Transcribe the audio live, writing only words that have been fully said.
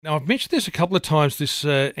Now, I've mentioned this a couple of times, this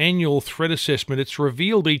annual threat assessment. It's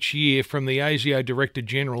revealed each year from the ASIO Director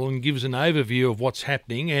General and gives an overview of what's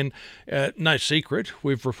happening. And no secret,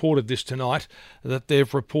 we've reported this tonight, that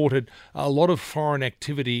they've reported a lot of foreign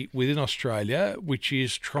activity within Australia, which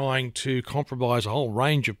is trying to compromise a whole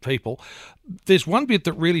range of people. There's one bit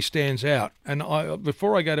that really stands out. And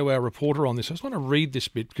before I go to our reporter on this, I just want to read this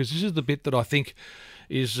bit because this is the bit that I think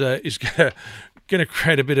is going to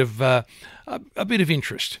create a bit of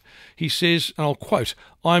interest. He says, and I'll quote,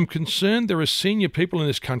 "I'm concerned there are senior people in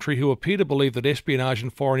this country who appear to believe that espionage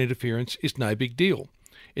and foreign interference is no big deal.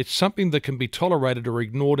 It's something that can be tolerated or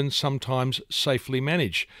ignored and sometimes safely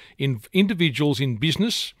managed. Individuals in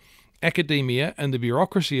business, academia and the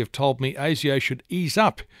bureaucracy have told me ASIO should ease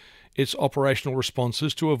up its operational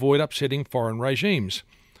responses to avoid upsetting foreign regimes.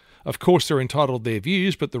 Of course, they're entitled to their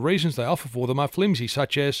views, but the reasons they offer for them are flimsy,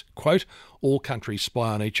 such as, quote, all countries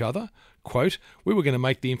spy on each other, quote, we were going to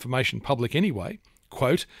make the information public anyway,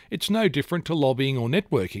 quote, it's no different to lobbying or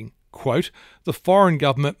networking, quote, the foreign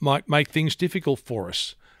government might make things difficult for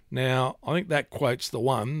us. Now, I think that quote's the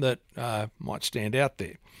one that might stand out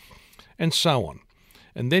there, and so on.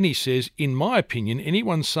 And then he says, in my opinion,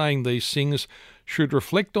 anyone saying these things should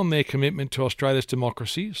reflect on their commitment to Australia's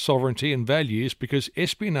democracy, sovereignty and values, because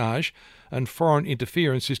espionage and foreign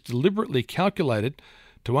interference is deliberately calculated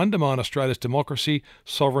to undermine Australia's democracy,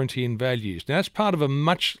 sovereignty and values. Now, that's part of a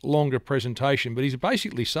much longer presentation, but he's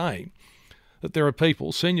basically saying that there are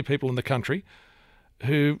people, senior people in the country,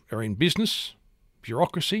 who are in business,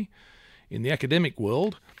 bureaucracy, in the academic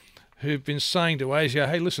world, who've been saying to ASIO,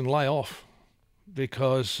 hey, listen, lay off,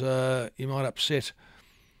 because you might upset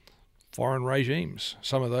foreign regimes,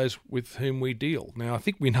 some of those with whom we deal. Now, I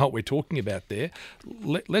think we know what we're talking about there.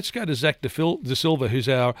 Let's go to Zach De Silva, who's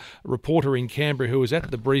our reporter in Canberra, who was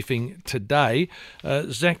at the briefing today.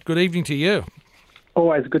 Zach, good evening to you.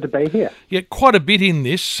 Always good to be here. Yeah, quite a bit in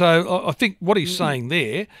this. So I think what he's saying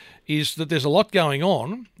there is that there's a lot going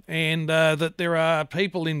on, and that there are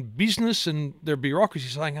people in business and their bureaucracy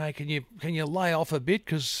saying, hey, can you lay off a bit,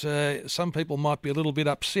 because some people might be a little bit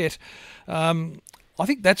upset. I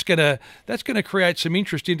think that's going to create some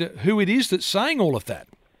interest into who it is that's saying all of that.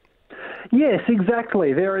 Yes,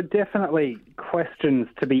 exactly. There are definitely questions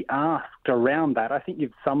to be asked around that. I think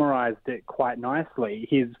you've summarised it quite nicely.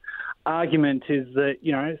 His argument is that,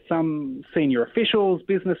 some senior officials,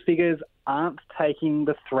 business figures, aren't taking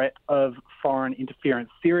the threat of foreign interference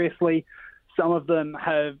seriously. Some of them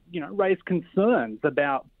have, raised concerns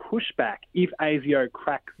about pushback if ASIO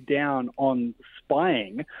cracks down on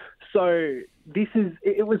spying. So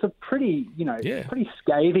it was a pretty, pretty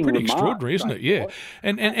scathing pretty remark, extraordinary, isn't it? Yeah,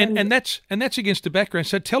 and that's against the background.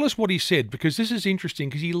 So tell us what he said, because this is interesting,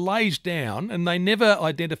 because he lays down, and they never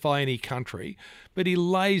identify any country, but he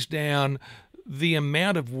lays down the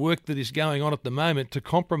amount of work that is going on at the moment to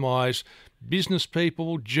compromise business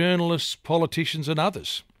people, journalists, politicians, and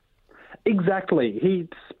others. Exactly. He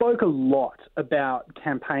spoke a lot about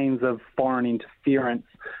campaigns of foreign interference.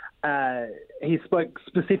 He spoke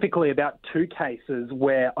specifically about two cases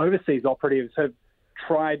where overseas operatives have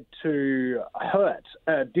tried to hurt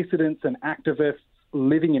dissidents and activists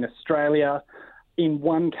living in Australia. In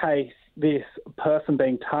one case, this person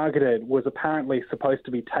being targeted was apparently supposed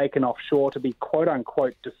to be taken offshore to be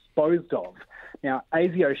quote-unquote disposed of. Now,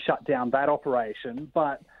 ASIO shut down that operation,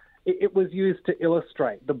 but it was used to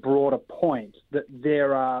illustrate the broader point that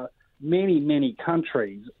there are many, many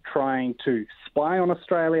countries trying to spy on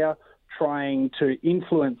Australia, trying to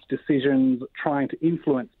influence decisions, trying to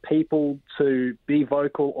influence people to be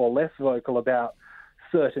vocal or less vocal about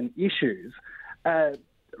certain issues.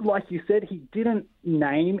 Like you said, he didn't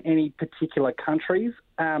name any particular countries.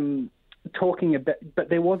 But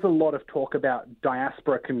there was a lot of talk about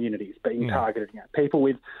diaspora communities being targeted, people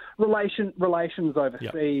with relations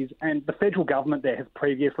overseas, and the federal government there has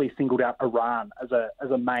previously singled out Iran as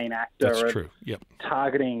a main actor of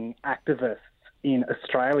targeting activists in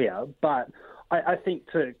Australia. But I think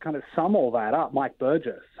to kind of sum all that up, Mike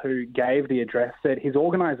Burgess, who gave the address, said his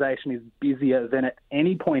organisation is busier than at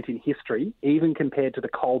any point in history, even compared to the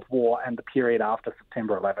Cold War and the period after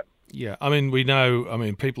September 11. Yeah, we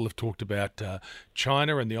know, people have talked about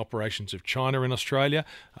China and the operations of China in Australia.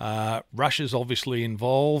 Russia's obviously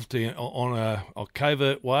involved on a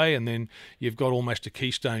covert way, and then you've got almost a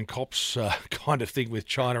Keystone Cops kind of thing with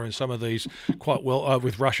China and some of these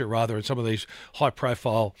with Russia rather, and some of these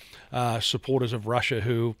high-profile supporters of Russia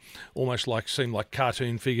who almost seem like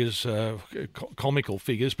cartoon figures, comical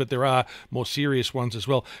figures, but there are more serious ones as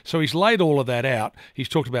well. So he's laid all of that out. He's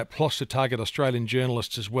talked about plots to target Australian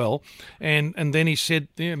journalists as well. And then he said,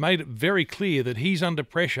 made it very clear that he's under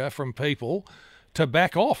pressure from people to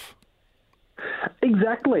back off.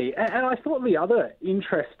 Exactly. And I thought the other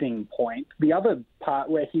interesting point, the other part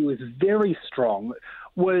where he was very strong,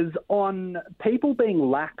 was on people being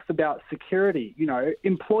lax about security. You know,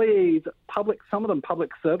 employees, some of them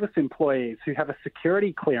public service employees who have a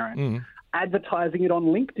security clearance, advertising it on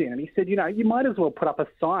LinkedIn. And he said, you know, you might as well put up a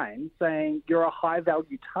sign saying you're a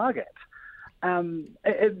high-value target.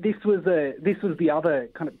 This was the other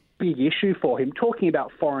kind of big issue for him, talking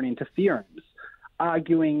about foreign interference,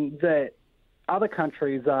 arguing that other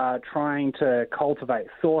countries are trying to cultivate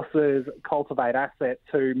sources, cultivate assets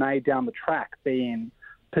who may down the track be in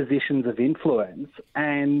positions of influence,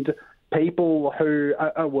 and people who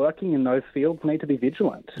are working in those fields need to be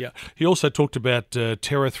vigilant. Yeah. He also talked about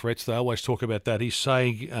terror threats. They always talk about that. He's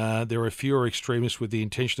saying there are fewer extremists with the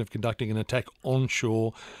intention of conducting an attack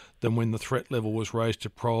onshore than when the threat level was raised to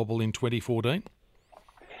probable in 2014.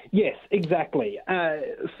 Yes, exactly.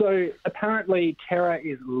 So apparently terror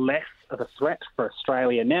is less of a threat for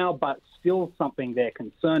Australia now, but still something they're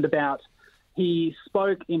concerned about. He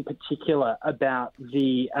spoke in particular about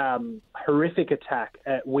the horrific attack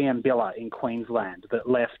at Wiambilla in Queensland that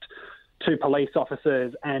left 2 police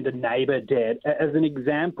officers and a neighbour dead. As an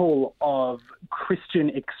example of Christian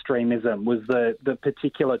extremism was the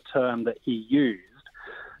particular term that he used.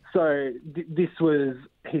 So this was,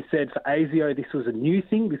 he said for ASIO, this was a new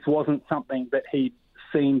thing. This wasn't something that he'd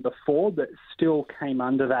seen before, but still came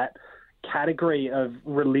under that category of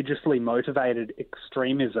religiously motivated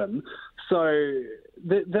extremism. So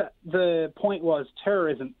the point was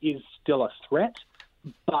terrorism is still a threat,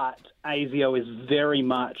 but ASIO is very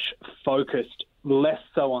much focused less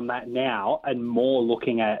so on that now and more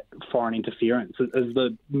looking at foreign interference as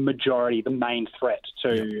the majority, the main threat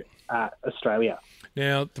to Australia.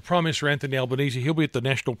 Now, the Prime Minister, Anthony Albanese, he'll be at the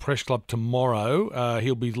National Press Club tomorrow.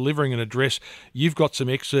 He'll be delivering an address. You've got some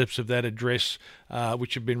excerpts of that address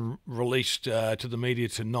which have been released to the media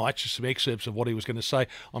tonight, just some excerpts of what he was going to say.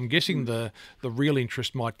 I'm guessing the real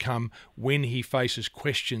interest might come when he faces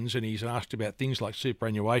questions and he's asked about things like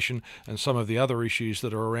superannuation and some of the other issues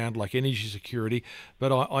that are around, like energy security.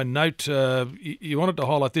 But I note you wanted to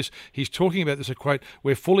highlight this. He's talking about this, a quote,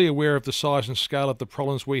 "We're fully aware of the size and scale of the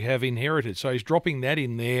problems we have inherited." So he's dropping that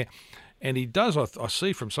in there. And he does, I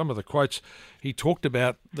see from some of the quotes, he talked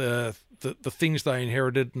about the things they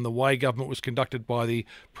inherited and the way government was conducted by the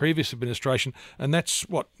previous administration. And that's,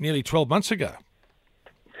 nearly 12 months ago.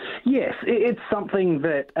 Yes, it's something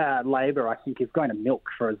that Labor, I think, is going to milk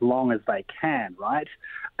for as long as they can, right?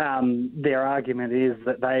 Their argument is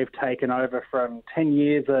that they've taken over from 10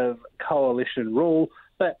 years of coalition rule.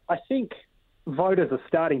 But I think voters are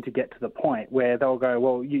starting to get to the point where they'll go,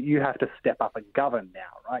 well, you have to step up and govern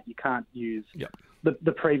now, right? You can't use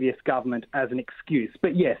the previous government as an excuse.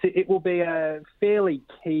 But yes, it will be a fairly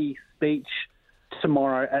key speech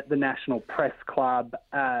tomorrow at the National Press Club.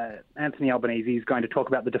 Anthony Albanese is going to talk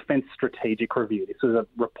about the Defence Strategic Review. This was a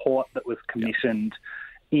report that was commissioned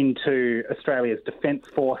into Australia's defence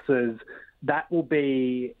forces. That will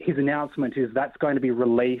be, his announcement is that's going to be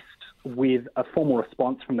released with a formal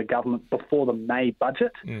response from the government before the May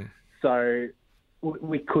budget. So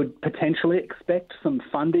we could potentially expect some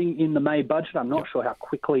funding in the May budget. I'm not sure how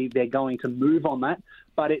quickly they're going to move on that,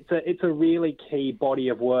 but it's a really key body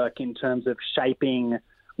of work in terms of shaping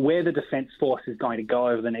where the Defence Force is going to go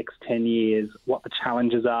over the next 10 years, what the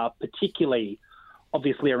challenges are, particularly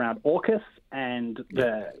obviously around AUKUS and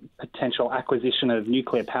the potential acquisition of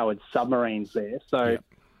nuclear-powered submarines there. So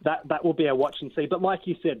that will be a watch and see. But like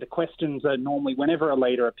you said, the questions are normally, whenever a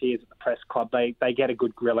leader appears at the press club, they get a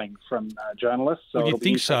good grilling from journalists. So you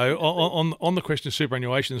think so? On the question of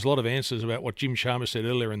superannuation, there's a lot of answers about what Jim Chalmers said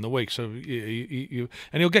earlier in the week. So and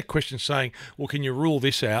he'll get questions saying, well, can you rule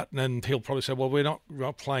this out? And he'll probably say, well, we're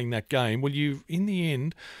not playing that game. Well, in the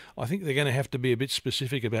end, I think they're going to have to be a bit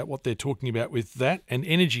specific about what they're talking about with that and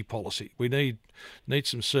energy policy. We need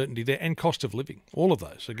some certainty there, and cost of living. All of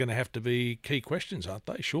those are going to have to be key questions, aren't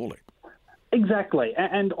they? Surely. Exactly.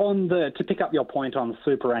 And to pick up your point on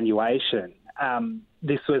superannuation,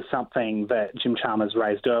 this was something that Jim Chalmers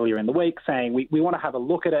raised earlier in the week, saying we want to have a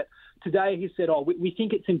look at it. Today he said, we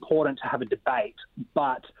think it's important to have a debate,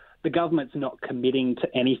 but the government's not committing to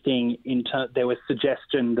anything. There was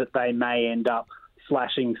suggestion that they may end up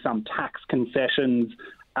slashing some tax concessions.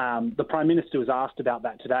 The Prime Minister was asked about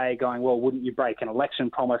that today, going, well, wouldn't you break an election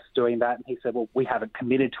promise doing that? And he said, well, we haven't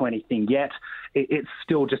committed to anything yet. It's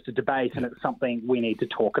still just a debate, and it's something we need to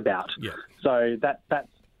talk about. Yeah. So that's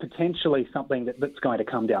potentially something that's going to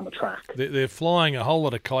come down the track. They're flying a whole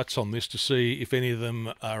lot of kites on this to see if any of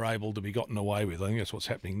them are able to be gotten away with. I think that's what's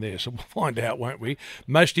happening there. So we'll find out, won't we?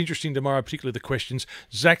 Most interesting tomorrow, particularly the questions.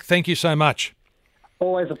 Zach, thank you so much.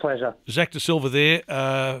 Always a pleasure. Zach De Silva there.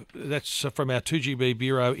 That's from our 2GB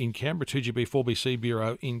Bureau in Canberra, 2GB 4BC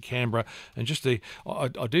Bureau in Canberra. And I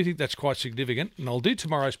do think that's quite significant. And I'll do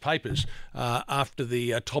tomorrow's papers after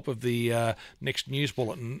the top of the next news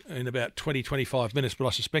bulletin in about 20-25 minutes. But I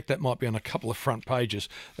suspect that might be on a couple of front pages,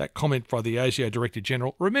 that comment by the ASIO Director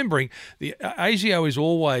General. Remembering, the ASIO is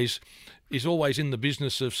always in the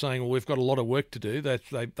business of saying, well, we've got a lot of work to do. That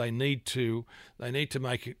they need to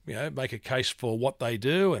make a case for what they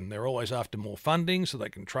do, and they're always after more funding so they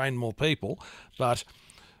can train more people. But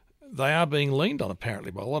they are being leaned on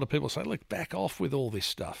apparently by a lot of people. Say, look, back off with all this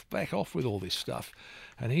stuff. Back off with all this stuff.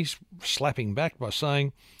 And he's slapping back by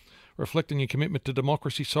saying, reflecting your commitment to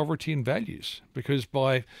democracy, sovereignty and values. Because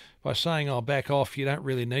by saying, oh, back off, you don't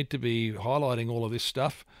really need to be highlighting all of this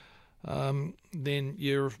stuff. Then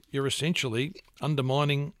you're essentially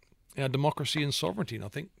undermining our democracy and sovereignty. And I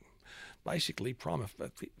think basically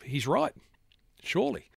he's right, surely.